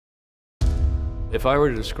If I were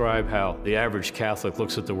to describe how the average Catholic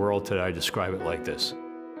looks at the world today, I describe it like this.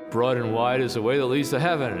 Broad and wide is the way that leads to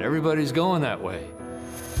heaven, and everybody's going that way.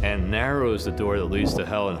 And narrow is the door that leads to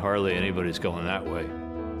hell, and hardly anybody's going that way.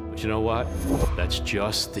 But you know what? That's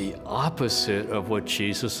just the opposite of what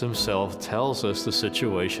Jesus himself tells us the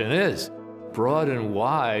situation is. Broad and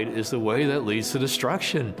wide is the way that leads to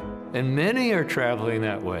destruction, and many are traveling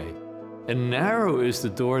that way. And narrow is the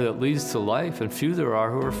door that leads to life, and few there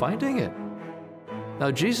are who are finding it. Now,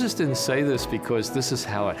 Jesus didn't say this because this is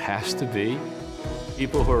how it has to be.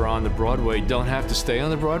 People who are on the Broadway don't have to stay on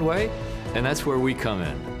the Broadway, and that's where we come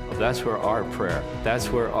in. That's where our prayer, that's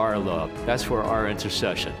where our love, that's where our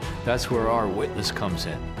intercession, that's where our witness comes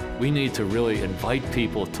in. We need to really invite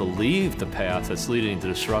people to leave the path that's leading to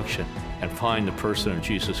destruction and find the person of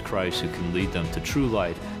Jesus Christ who can lead them to true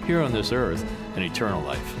life here on this earth and eternal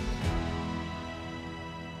life.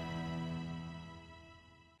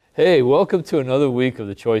 Hey, welcome to another week of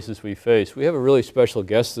The Choices We Face. We have a really special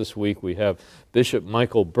guest this week. We have Bishop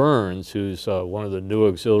Michael Byrnes, who's one of the new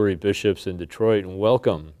auxiliary bishops in Detroit, and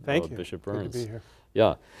welcome. Thank you, Bishop Byrnes. Good to be here.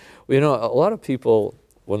 Yeah, well, you know, a lot of people,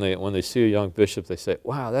 when they see a young bishop, they say,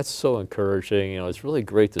 wow, that's so encouraging. You know, it's really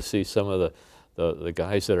great to see some of the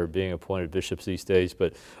guys that are being appointed bishops these days.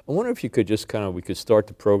 But I wonder if you could just we could start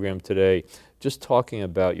the program today just talking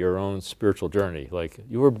about your own spiritual journey. Like,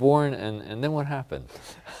 you were born, and then what happened?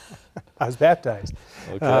 I was baptized.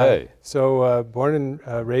 Okay. Born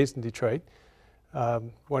and raised in Detroit.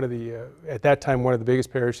 One of the, at that time, one of the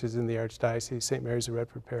biggest parishes in the Archdiocese, St. Mary's of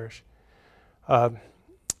Redford Parish.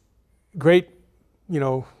 Great, you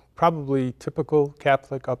know, probably typical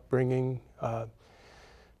Catholic upbringing.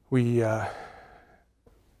 We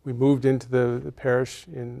moved into the parish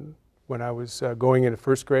when I was going into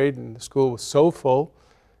first grade, and the school was so full,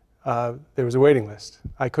 there was a waiting list.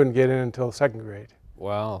 I couldn't get in until second grade.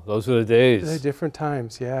 Wow, those were the days. They're different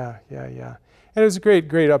times, yeah. And it was a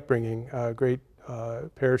great upbringing, great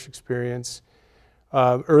parish experience.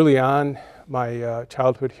 Early on, my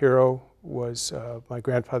childhood hero was my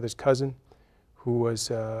grandfather's cousin, who was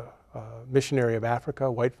a missionary of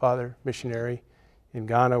Africa, white father missionary in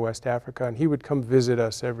Ghana, West Africa, and he would come visit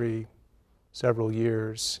us every several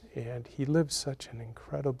years, and he lived such an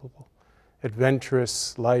incredible,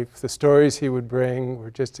 adventurous life. The stories he would bring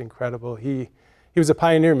were just incredible. He was a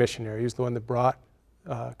pioneer missionary. He was the one that brought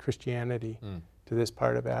Christianity to this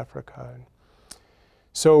part of Africa. And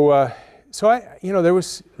so I, you know, there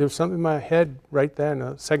was something in my head right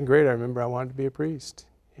then. Second grade, I remember I wanted to be a priest,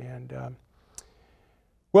 and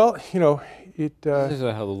well, you know, this is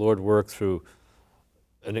how the Lord worked through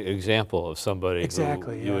an example of somebody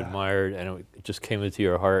exactly, who you admired, and it just came into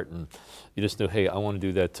your heart, and you just knew, hey, I want to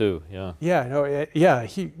do that too. The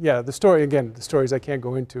story, again, the stories I can't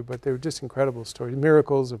go into, but they were just incredible stories,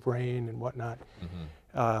 miracles of rain and whatnot,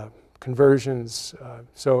 conversions.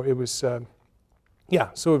 So it was, so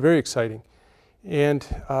very exciting. And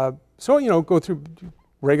so, you know, go through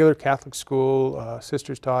regular Catholic school,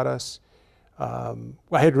 sisters taught us.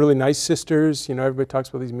 I had really nice sisters. You know, everybody talks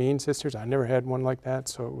about these mean sisters. I never had one like that,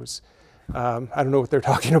 so it was, I don't know what they're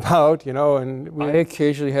talking about, you know. And I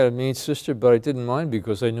occasionally had a mean sister, but I didn't mind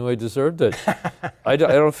because I knew I deserved it. I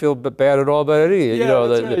don't feel bad at all about it either. Yeah, you know,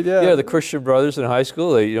 that's right. The Christian brothers in high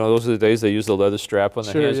school, you know, those are the days they used the leather strap on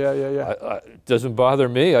their hands. It doesn't bother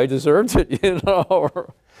me. I deserved it, you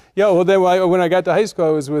know. Yeah, well, then when I got to high school, I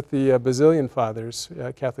was with the Basilian Fathers,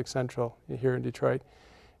 Catholic Central here in Detroit.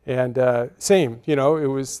 And same, you know, it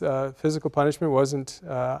was physical punishment wasn't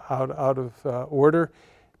out of order,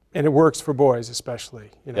 and it works for boys especially.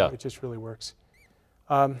 You know, it just really works.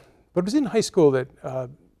 But it was in high school that,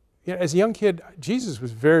 you know, as a young kid, Jesus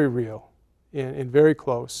was very real and very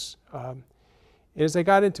close. And as I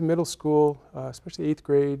got into middle school, especially 8th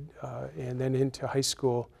grade, and then into high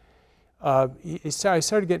school, I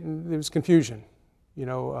started getting, there was confusion, you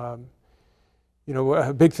know.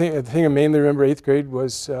 A big thing, the thing I mainly remember 8th grade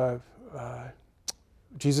was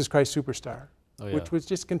Jesus Christ Superstar, which was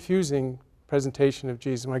just confusing presentation of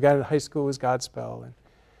Jesus. When I got into high school, it was Godspell,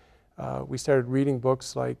 and we started reading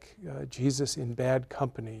books like Jesus in Bad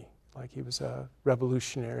Company, like he was a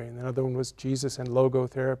revolutionary, and another one was Jesus and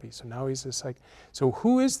Logotherapy. So now he's this so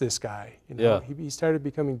who is this guy? You know, he started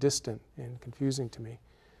becoming distant and confusing to me.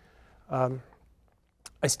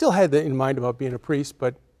 I still had that in mind about being a priest,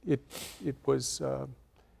 but it was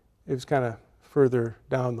kind of further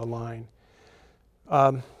down the line.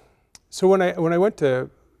 So when I went to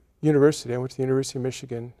university, I went to the University of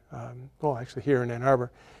Michigan, well, actually here in Ann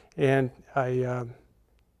Arbor, and I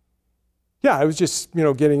was just, you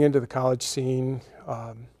know, getting into the college scene,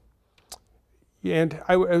 and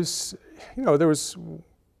I was, you know, there was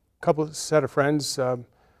set of friends.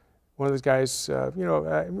 One of those guys,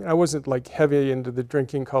 I wasn't like heavy into the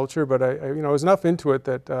drinking culture, but I was enough into it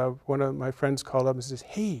that one of my friends called up and says,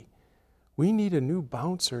 "Hey, we need a new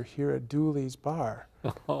bouncer here at Dooley's Bar,"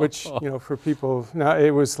 which, for people, now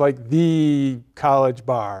it was like the college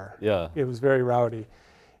bar. Yeah. It was very rowdy.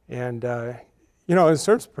 And, in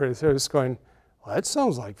certain periods, I was going, well, that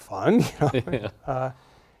sounds like fun.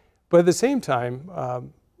 But at the same time,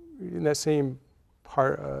 in that same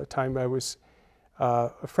time, I was,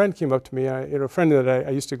 a friend came up to me, a friend that I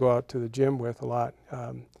used to go out to the gym with a lot.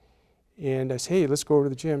 And I said, "Hey, let's go over to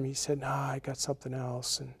the gym." He said, "Nah, I got something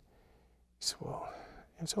else." And he said, "Well,"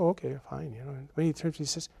 and so, "Okay, fine." And when he turns to me, he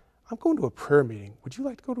says, "I'm going to a prayer meeting. Would you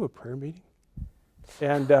like to go to a prayer meeting?"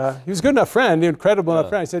 And he was a good enough friend, incredible enough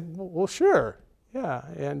friend. I said, "Well, sure, yeah."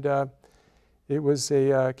 And it was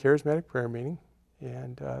a charismatic prayer meeting,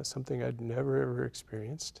 and something I'd never ever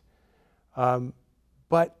experienced.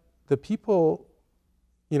 But the people,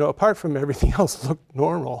 apart from everything else, looked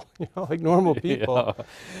normal, like normal people.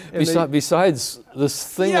 Yeah. Besides this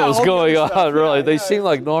thing that was going on, really, they seemed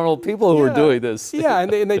like normal people who were doing this. Yeah,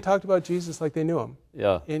 and they talked about Jesus like they knew him.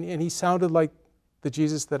 Yeah. And he sounded like the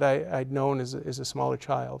Jesus that I'd known as a smaller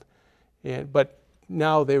child. But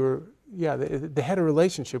now they were, they had a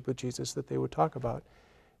relationship with Jesus that they would talk about.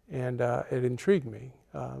 And it intrigued me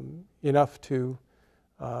enough to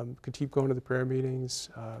keep going to the prayer meetings.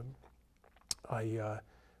 I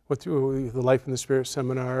went through the Life in the Spirit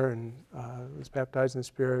seminar and was baptized in the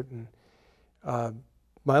Spirit, and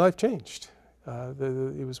my life changed.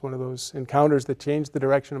 It was one of those encounters that changed the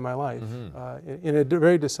direction of my life in a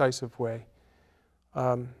very decisive way.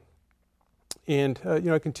 I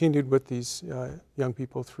continued with these young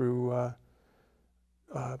people through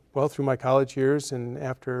my college years, and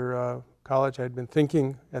after college I'd been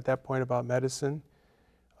thinking at that point about medicine,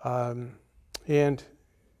 and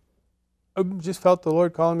I just felt the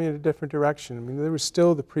Lord calling me in a different direction. I mean, there was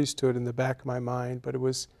still the priesthood in the back of my mind, but it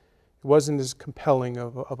wasn't as compelling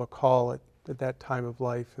of a call at that time of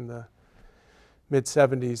life. In the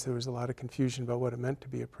mid-'70s, there was a lot of confusion about what it meant to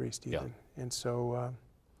be a priest even. Yeah. And so,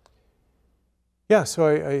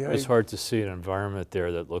 it's hard to see an environment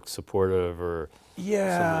there that looks supportive or something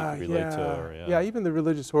you relate to. Yeah, even the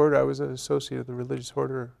religious order. I was an associate of the religious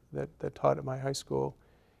order that taught at my high school.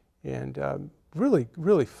 And really,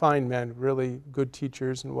 really fine men, really good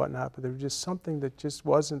teachers and whatnot, but there was just something that just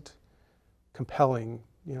wasn't compelling.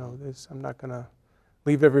 I'm not going to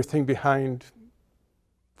leave everything behind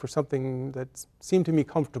for something that seemed to me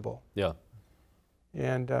comfortable. Yeah.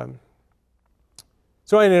 And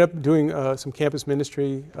so I ended up doing some campus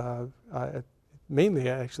ministry, mainly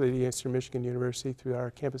actually at Eastern Michigan University through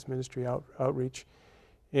our campus ministry outreach,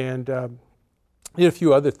 and did a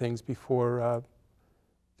few other things before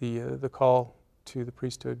the call to the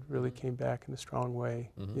priesthood really came back in a strong way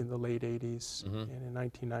in the late 80s. And in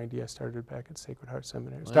 1990, I started back at Sacred Heart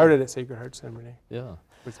Seminary. Started at Sacred Heart Seminary. Yeah.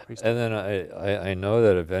 With the priesthood. And then I know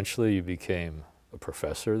that eventually you became a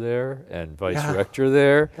professor there and vice rector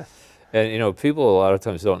there. And people a lot of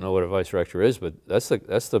times don't know what a vice rector is, but that's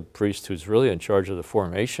the priest who's really in charge of the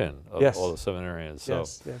formation of all the seminarians. So,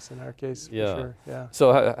 yes, in our case, for sure. Yeah.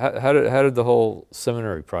 So how did the whole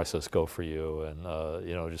seminary process go for you, and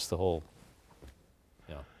just the whole?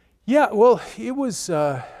 Yeah, well, it was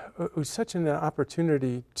such an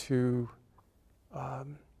opportunity to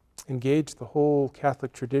engage the whole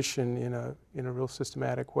Catholic tradition in a real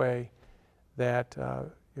systematic way. That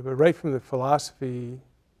right from the philosophy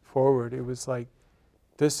forward, it was like,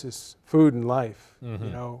 this is food and life, and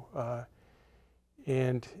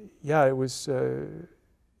it was.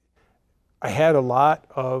 I had a lot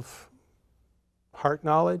of heart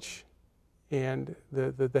knowledge, and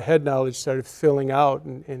the head knowledge started filling out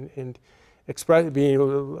and being able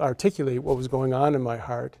to articulate what was going on in my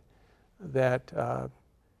heart. That it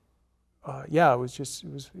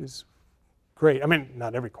was great. I mean,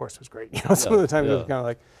 not every course was great. Some of the times it was kind of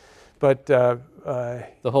like. But the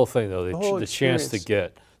whole thing, though, the chance to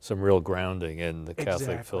get some real grounding in the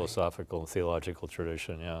Catholic philosophical and theological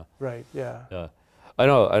tradition, Right. Yeah. Yeah. I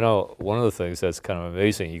know. One of the things that's kind of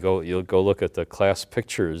amazing. You'll go look at the class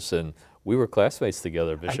pictures, and we were classmates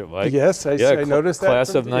together, Bishop Mike. Yes, I noticed that.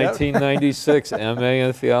 Class of 1996, MA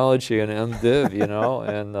in theology and MDiv,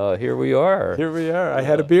 and here we are. Here we are. I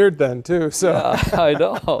had a beard then too, so. Yeah, I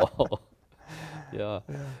know. Yeah.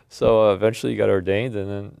 So eventually you got ordained, and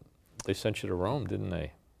then they sent you to Rome, didn't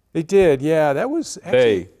they? They did, yeah. That was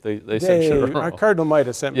actually... They sent you to Rome. Our cardinal might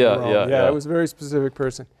have sent me to Rome. Yeah. It was a very specific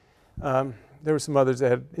person. There were some others that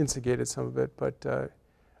had instigated some of it, but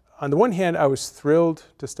on the one hand, I was thrilled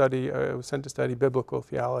to study, I was sent to study biblical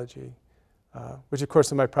theology. which of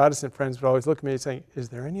course my Protestant friends would always look at me saying, "Is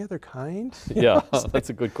there any other kind?" Yeah, that's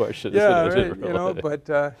a good question. Yeah, isn't it, right. really? You know,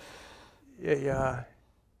 but yeah,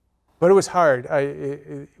 but it was hard.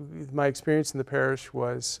 My experience in the parish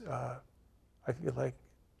was, I feel like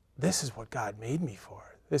this is what God made me for.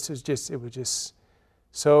 It was just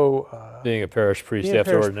so. Being a parish priest being a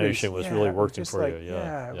after parish ordination priest, was really it was working just for like, you.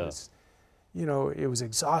 Yeah, it was, it was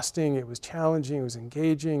exhausting. It was challenging. It was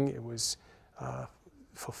engaging. It was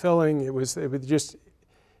fulfilling. It was just,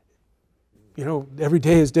 every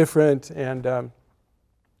day is different, and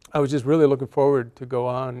I was just really looking forward to go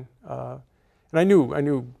on. And I knew, I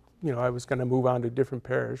was going to move on to a different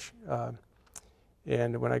parish.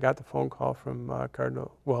 And when I got the phone call from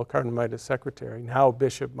Cardinal Midas' secretary, now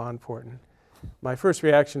Bishop Monforton, my first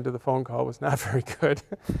reaction to the phone call was not very good.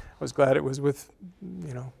 I was glad it was with,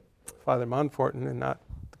 Father Monforton and not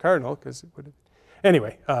the Cardinal, because it would have.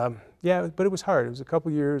 Anyway, but it was hard. It was a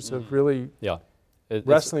couple years of really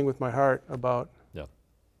wrestling with my heart about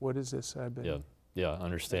what is this I've been. Yeah, I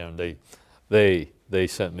understand. They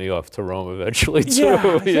sent me off to Rome eventually too.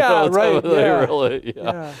 Right.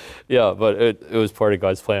 But it was part of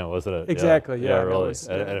God's plan, wasn't it? Exactly. Yeah, really.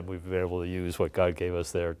 And we've been able to use what God gave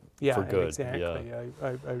us there for good. Exactly.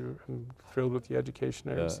 I'm thrilled with the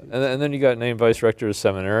education I received. And then you got named vice rector of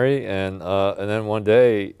seminary, and then one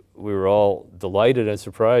day we were all delighted and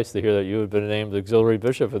surprised to hear that you had been named auxiliary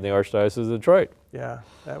bishop in the Archdiocese of Detroit. Yeah,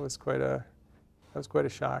 that was quite a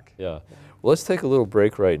shock. Yeah. Well, let's take a little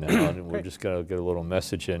break right now, and we're just going to get a little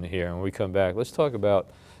message in here. And when we come back, let's talk about,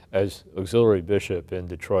 as auxiliary bishop in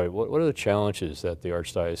Detroit, what are the challenges that the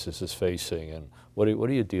Archdiocese is facing, and what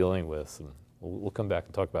are you dealing with? And we'll come back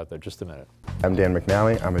and talk about that in just a minute. I'm Dan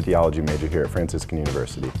McNally. I'm a theology major here at Franciscan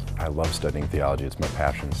University. I love studying theology. It's my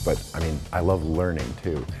passion. But, I love learning,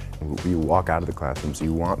 too. You walk out of the classroom, so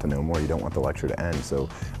you want to know more. You don't want the lecture to end. So,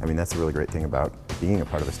 that's the really great thing about being a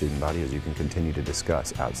part of a student body is you can continue to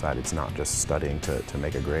discuss outside. It's not just studying to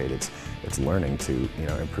make a grade. It's learning to,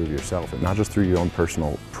 improve yourself. And not just through your own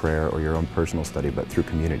personal prayer or your own personal study, but through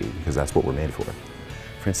community, because that's what we're made for.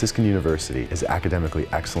 Franciscan University is academically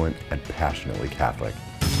excellent and passionately Catholic.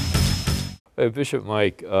 Hey, Bishop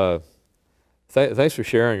Mike, thanks for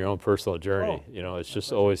sharing your own personal journey. It's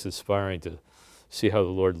just always inspiring to see how the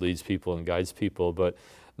Lord leads people and guides people. But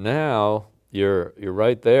now you're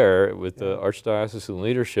right there with the Archdiocesan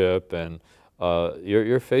leadership, and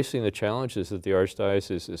you're facing the challenges that the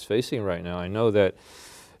Archdiocese is facing right now. I know that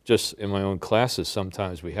just in my own classes,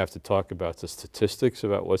 sometimes we have to talk about the statistics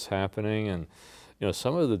about what's happening, and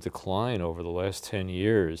some of the decline over the last 10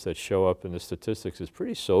 years that show up in the statistics is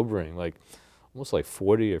pretty sobering, almost like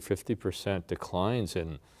 40 or 50% declines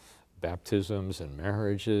in baptisms and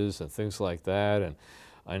marriages and things like that. And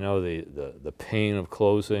I know the pain of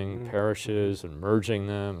closing parishes and merging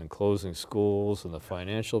them and closing schools and the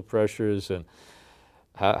financial pressures. And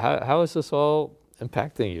how is this all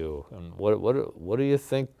impacting you? And what do you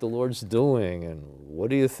think the Lord's doing? And what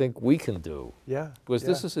do you think we can do? Yeah. Because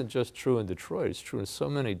this isn't just true in Detroit. It's true in so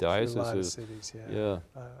many dioceses. A lot of cities, Yeah.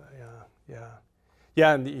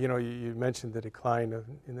 Yeah, and you mentioned the decline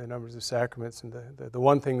in the numbers of sacraments, and the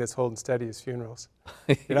one thing that's holding steady is funerals.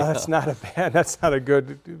 That's not a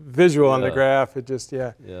good visual on the graph. It just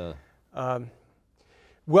and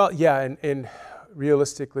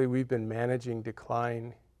realistically, we've been managing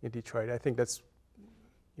decline in Detroit. I think that's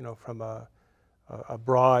from a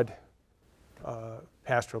broad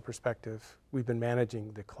pastoral perspective, we've been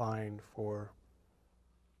managing decline for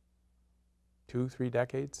 2-3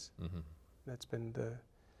 decades. Mm-hmm. That's been the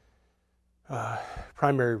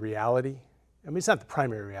primary reality. It's not the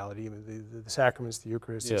primary reality. The sacraments, the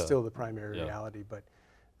Eucharist is still the primary reality, but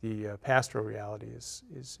the pastoral reality is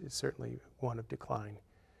certainly one of decline.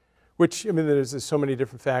 Which, there's so many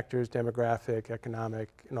different factors, demographic,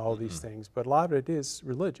 economic, and all these things, but a lot of it is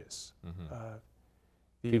religious.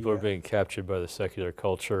 People are being captured by the secular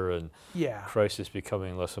culture, and Christ is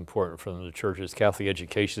becoming less important for them. The churches, Catholic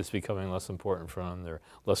education is becoming less important for them. They're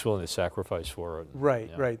less willing to sacrifice for it.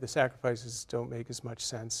 Right. The sacrifices don't make as much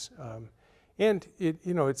sense, and it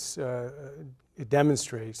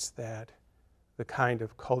demonstrates that the kind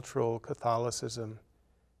of cultural Catholicism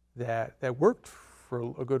that worked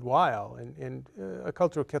for a good while, and a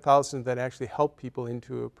cultural Catholicism that actually helped people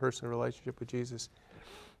into a personal relationship with Jesus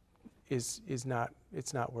is not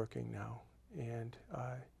working now, and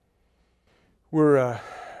we're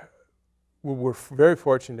very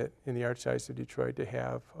fortunate in the Archdiocese of Detroit to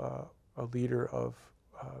have a leader of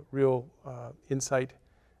real insight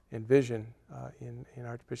and vision in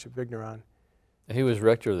Archbishop Vigneron. He was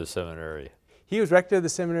rector of the seminary. He was rector of the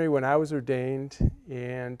seminary when I was ordained,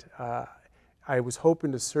 and I was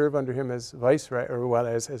hoping to serve under him as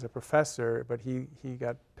as a professor, but he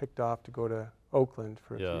got picked off to go to Oakland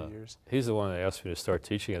for a few years. He's the one that asked me to start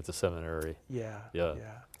teaching at the seminary. Yeah.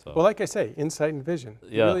 So. Well, like I say, insight and vision.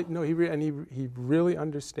 Yeah. He really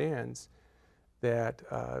understands that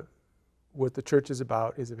what the church is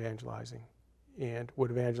about is evangelizing, and what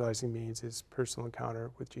evangelizing means is personal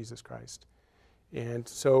encounter with Jesus Christ. And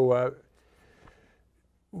so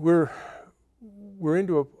we're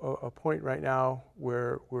into a point right now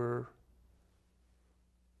where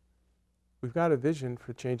we've got a vision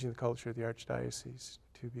for changing the culture of the Archdiocese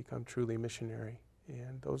to become truly missionary,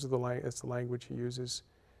 and that's the language he uses.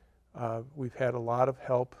 We've had a lot of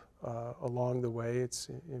help along the way. It's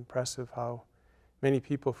impressive how many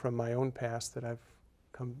people from my own past that I've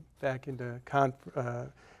come back into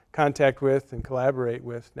contact with and collaborate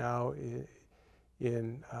with now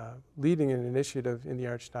in leading an initiative in the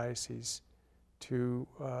Archdiocese to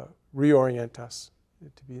reorient us,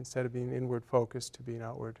 to be, instead of being inward focused, to being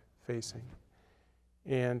outward facing.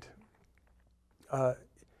 And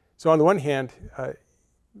so on the one hand,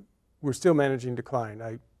 we're still managing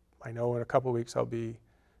decline. I know in a couple of weeks I'll be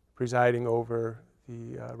presiding over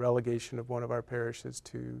the relegation of one of our parishes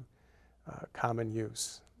to common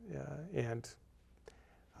use. And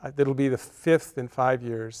that'll be the 5th in 5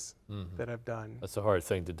 years that I've done. That's a hard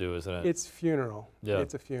thing to do, isn't it? It's funeral. Yeah.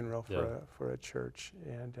 It's a funeral for a church.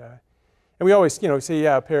 And we always, say,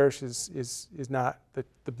 yeah, a parish is not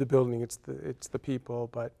the building, it's the people,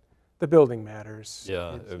 but the building matters.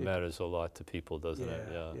 Yeah, it matters a lot to people, doesn't it?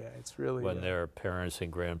 Yeah, it's really... When their parents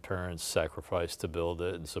and grandparents sacrifice to build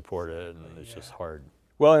it and support it, and it's just hard.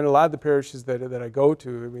 Well, in a lot of the parishes that I go to,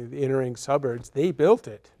 I mean, the entering suburbs, they built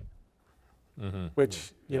it,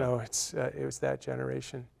 which, it was that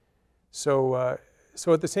generation. So,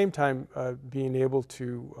 so at the same time, being able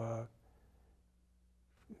to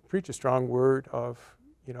preach a strong word of,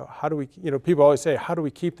 how do we, people always say, how do we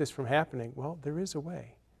keep this from happening? Well, there is a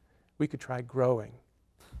way. We could try growing,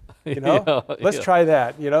 let's try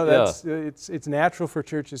that. It's natural for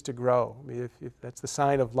churches to grow. I mean, if that's the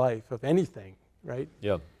sign of life, of anything, right?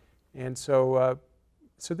 Yeah. And so,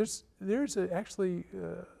 so there's actually,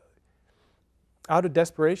 out of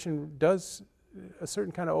desperation, a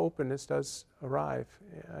certain kind of openness does arise,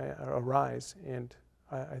 and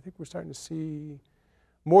I think we're starting to see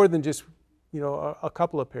more than just, a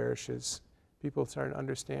couple of parishes. People starting to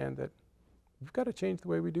understand that we've got to change the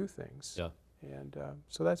way we do things. Yeah. And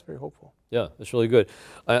so that's very hopeful. Yeah, that's really good.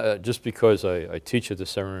 Just because I teach at the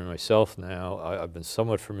seminary myself now, I've been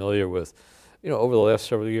somewhat familiar with, over the last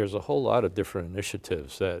several years, a whole lot of different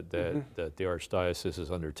initiatives that the Archdiocese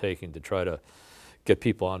is undertaking to try to get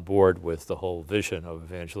people on board with the whole vision of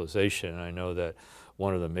evangelization. And I know that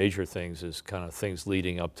one of the major things is kind of things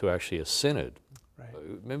leading up to actually a synod.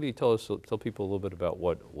 Right. Maybe tell people a little bit about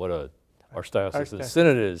what a Archdiocesan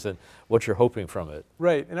Synod is and what you're hoping from it.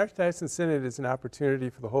 Right. An Archdiocesan Synod is an opportunity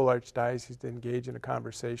for the whole Archdiocese to engage in a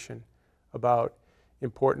conversation about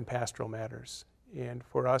important pastoral matters. And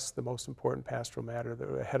for us, the most important pastoral matter that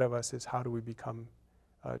ahead of us is how do we become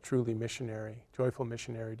truly missionary, joyful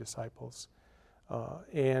missionary disciples.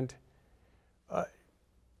 And a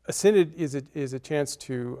synod is a chance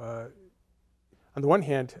to, on the one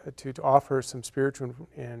hand, to offer some spiritual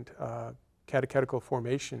and catechetical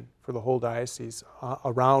formation for the whole diocese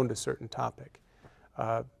around a certain topic.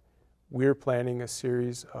 We're planning a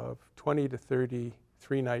series of 20 to 30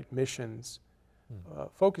 three-night missions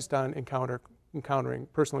focused on encountering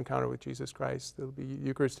personal encounter with Jesus Christ. There'll be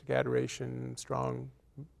Eucharistic adoration, strong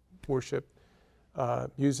worship,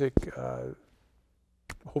 music,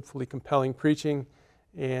 hopefully compelling preaching,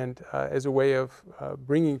 and as a way of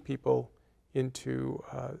bringing people into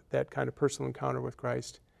that kind of personal encounter with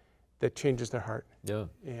Christ that changes their heart. Yeah.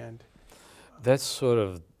 And that's sort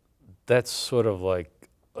of like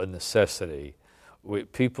a necessity.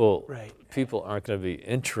 People aren't going to be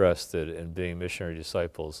interested in being missionary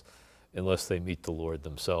disciples unless they meet the Lord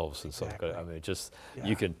themselves and stuff. I mean,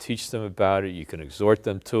 you can teach them about it, you can exhort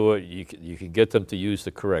them to it, you can get them to use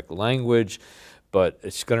the correct language, but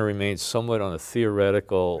it's going to remain somewhat on a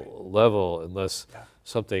theoretical level unless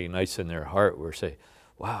something ignites in their heart where say,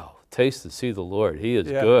 wow, taste and see the Lord. He is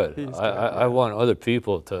good. I want other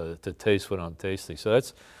people to taste what I'm tasting. So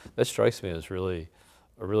that strikes me as really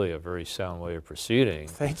a very sound way of proceeding.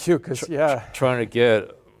 Thank you, because trying to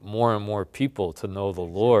get more and more people to know the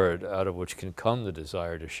Lord, out of which can come the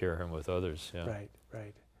desire to share Him with others. Yeah.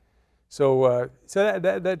 Right. So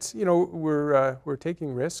that's we're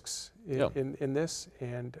taking risks in this,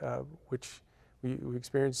 and which we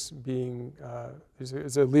experience being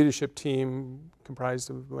there's a leadership team comprised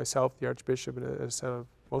of myself, the Archbishop, and a set of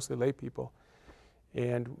mostly lay people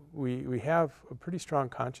And we have a pretty strong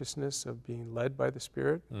consciousness of being led by the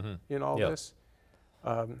Spirit in all this.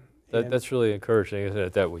 That's really encouraging, isn't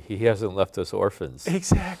it? That he hasn't left us orphans.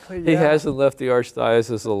 Exactly. He hasn't left the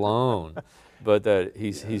Archdiocese alone, but that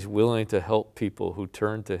he's willing to help people who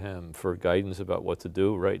turn to him for guidance about what to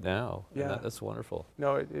do right now. Yeah, that's wonderful.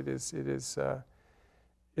 No, it's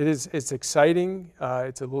exciting.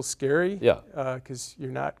 It's a little scary. Yeah. Because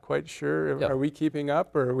you're not quite sure. Yeah. Are we keeping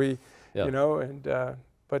up, or are we? Yeah. You know, and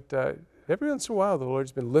but every once in a while, the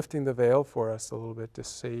Lord's been lifting the veil for us a little bit to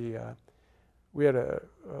see. We had an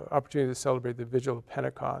opportunity to celebrate the Vigil of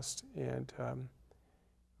Pentecost and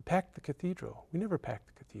packed the cathedral. We never packed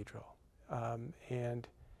the cathedral. And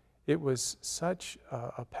it was such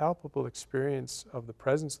a palpable experience of the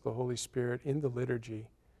presence of the Holy Spirit in the liturgy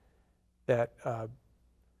that a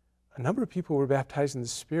number of people were baptized in the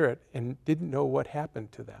Spirit and didn't know what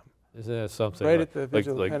happened to them. Isn't that something? Right at the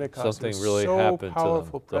Vigil of Pentecost. Something really so happened to them.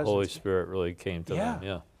 Presence. The Holy Spirit really came to them.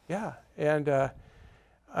 Yeah. Yeah. And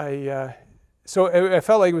so I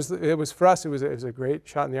felt like it was for us. It was a great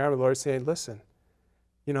shot in the arm of the Lord, saying, "Listen,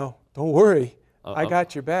 you know, don't worry, I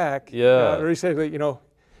got your back." Yeah. Or he said, you know,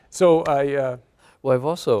 so I.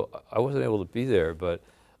 Well, I wasn't able to be there, but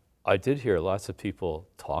I did hear lots of people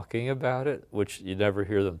talking about it, which you never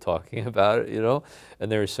hear them talking about it, you know.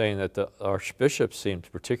 And they were saying that the Archbishop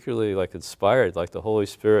seemed particularly like inspired, like the Holy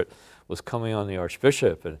Spirit was coming on the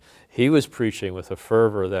Archbishop, and he was preaching with a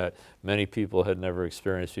fervor that many people had never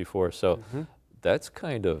experienced before. So that's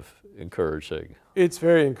kind of encouraging. It's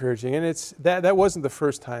very encouraging, and it's that wasn't the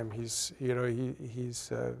first time he's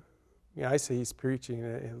I say he's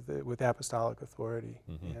preaching with apostolic authority,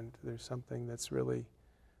 and there's something that's really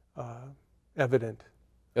evident.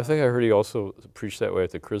 I think I heard he also preached that way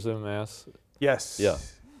at the Chrism Mass. Yes. Yeah.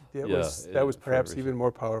 That was perhaps even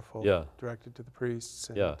more powerful. Yeah. Directed to the priests.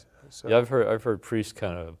 And So. Yeah, I've heard priests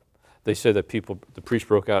kind of. They say that the priests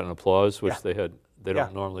broke out in applause, which they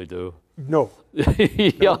don't normally do. No.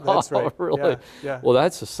 No, that's right. Really? Yeah. Well,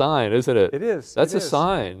 that's a sign, isn't it? It is. That's a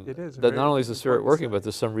sign. It is. That not only is the Spirit working, but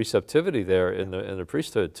there's some receptivity there in the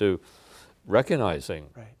priesthood to recognizing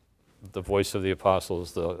the voice of the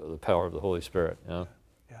apostles, the power of the Holy Spirit. Yeah.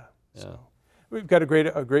 So we've got a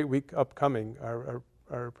great week upcoming. Our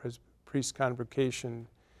priest convocation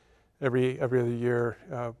every other year.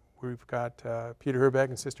 We've got Peter Herbeck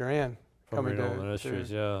and Sister Ann coming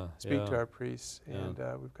to speak to our priests, and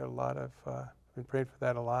we've got a lot of been praying for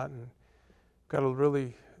that a lot, and got a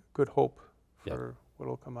really good hope for what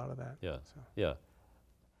will come out of that.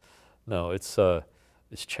 No, it's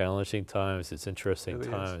challenging times, it's interesting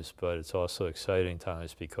times, but it's also exciting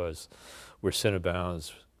times because where sin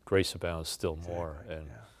abounds, grace abounds still more, and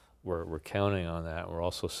we're counting on that. We're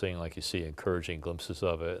also seeing, like you see, encouraging glimpses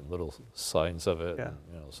of it and little signs of it. And,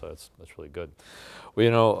 so that's really good.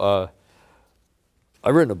 Well,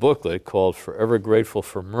 I've written a booklet called "Forever Grateful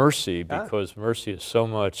for Mercy" because mercy is so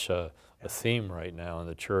much a theme right now in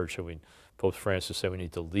the church, and Pope Francis said we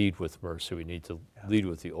need to lead with mercy. We need to lead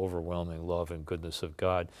with the overwhelming love and goodness of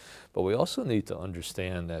God. But we also need to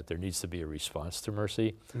understand that there needs to be a response to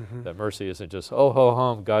mercy, that mercy isn't just, oh, ho,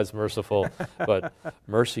 hum, God's merciful, but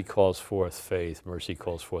mercy calls forth faith, mercy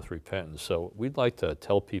calls forth repentance. So we'd like to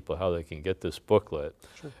tell people how they can get this booklet.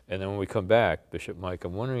 And then when we come back, Bishop Mike,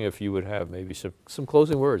 I'm wondering if you would have maybe some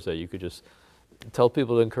closing words that you could just tell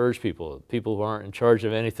people to encourage people who aren't in charge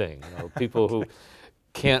of anything, people who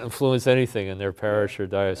can't influence anything in their parish or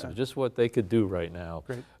diocese, just what they could do right now,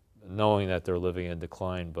 knowing that they're living in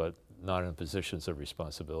decline but not in positions of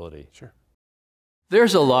responsibility.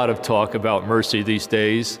 There's a lot of talk about mercy these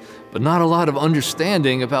days, but not a lot of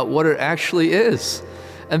understanding about what it actually is.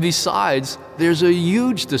 And besides, there's a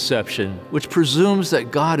huge deception which presumes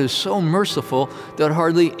that God is so merciful that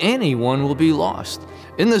hardly anyone will be lost.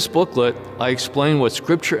 In this booklet, I explain what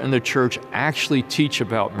Scripture and the Church actually teach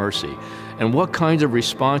about mercy, and what kinds of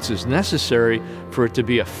response is necessary for it to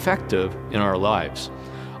be effective in our lives.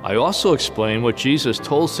 I also explain what Jesus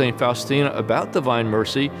told St. Faustina about divine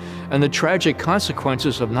mercy and the tragic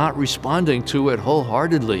consequences of not responding to it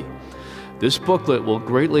wholeheartedly. This booklet will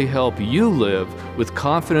greatly help you live with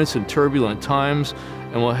confidence in turbulent times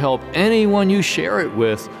and will help anyone you share it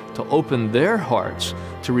with to open their hearts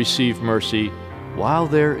to receive mercy while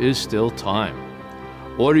there is still time.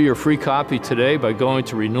 Order your free copy today by going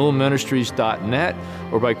to renewalministries.net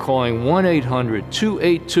or by calling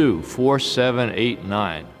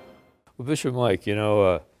 1-800-282-4789. Well, Bishop Mike,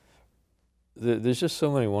 there's just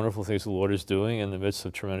so many wonderful things the Lord is doing in the midst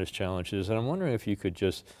of tremendous challenges, and I'm wondering if you'd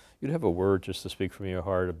have a word just to speak from your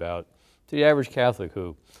heart about to the average Catholic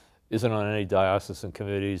who isn't on any diocesan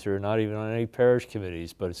committees or not even on any parish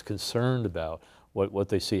committees, but is concerned about what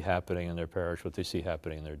they see happening in their parish, what they see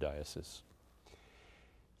happening in their diocese?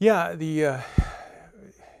 Yeah, the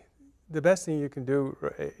best thing you can do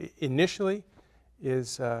initially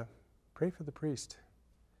is pray for the priest.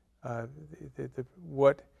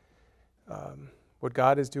 What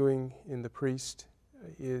God is doing in the priest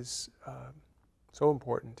is so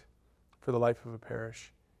important for the life of a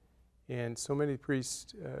parish. And so many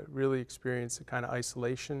priests really experience a kind of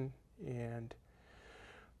isolation and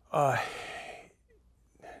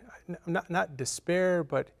not despair,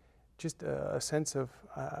 but just a sense of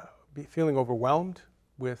feeling overwhelmed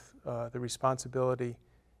with the responsibility.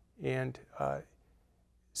 And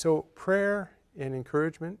so prayer and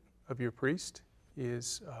encouragement of your priest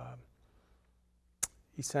is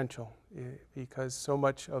essential, because so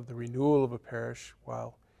much of the renewal of a parish,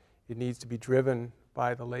 while it needs to be driven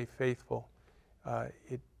by the lay faithful,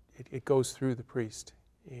 it goes through the priest.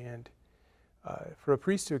 And for a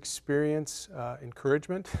priest to experience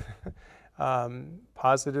encouragement,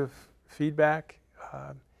 positive feedback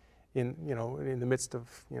in the midst of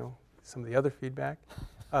some of the other feedback,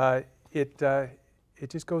 it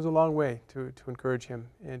just goes a long way to encourage him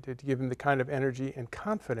and to give him the kind of energy and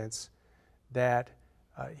confidence that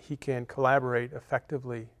he can collaborate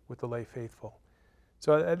effectively with the lay faithful.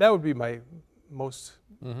 So that would be my most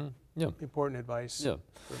important advice. Yeah,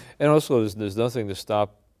 and also there's nothing to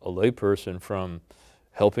stop a layperson from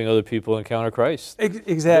helping other people encounter Christ.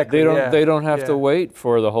 Exactly. They don't have to wait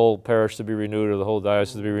for the whole parish to be renewed or the whole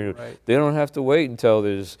diocese to be renewed. Right. They don't have to wait until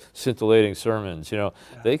there's scintillating sermons.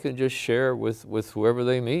 They can just share with whoever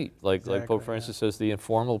they meet. Like Pope Francis says, the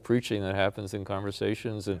informal preaching that happens in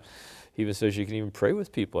conversations, and he even says you can even pray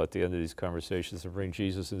with people at the end of these conversations and bring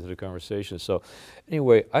Jesus into the conversation. So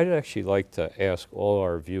anyway, I'd actually like to ask all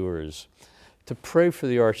our viewers to pray for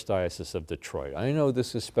the Archdiocese of Detroit. I know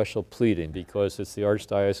this is special pleading because it's the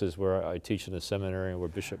Archdiocese where I teach in the seminary and where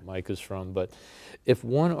Bishop Mike is from, but if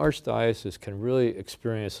one Archdiocese can really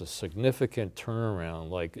experience a significant turnaround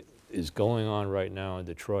like is going on right now in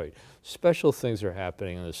Detroit, special things are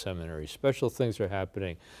happening in the seminary, special things are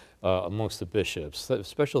happening amongst the bishops,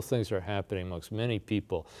 special things are happening amongst many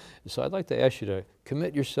people. So I'd like to ask you to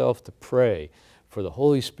commit yourself to pray for the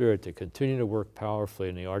Holy Spirit to continue to work powerfully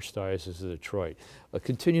in the Archdiocese of Detroit.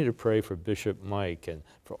 Continue to pray for Bishop Mike and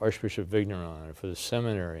for Archbishop Vigneron and for the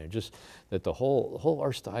seminary, and just that the whole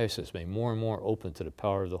Archdiocese may more and more open to the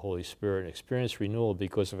power of the Holy Spirit and experience renewal,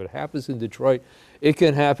 because if it happens in Detroit, it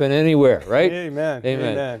can happen anywhere, right? Amen.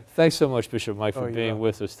 Amen. Amen. Thanks so much, Bishop Mike, for being welcome.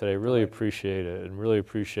 with us today. Really appreciate it, and really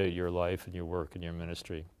appreciate your life and your work and your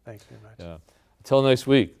ministry. Thanks very much. Yeah. Until next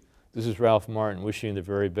week. This is Ralph Martin wishing you the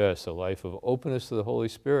very best, a life of openness to the Holy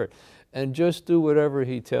Spirit, and just do whatever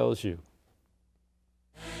He tells you.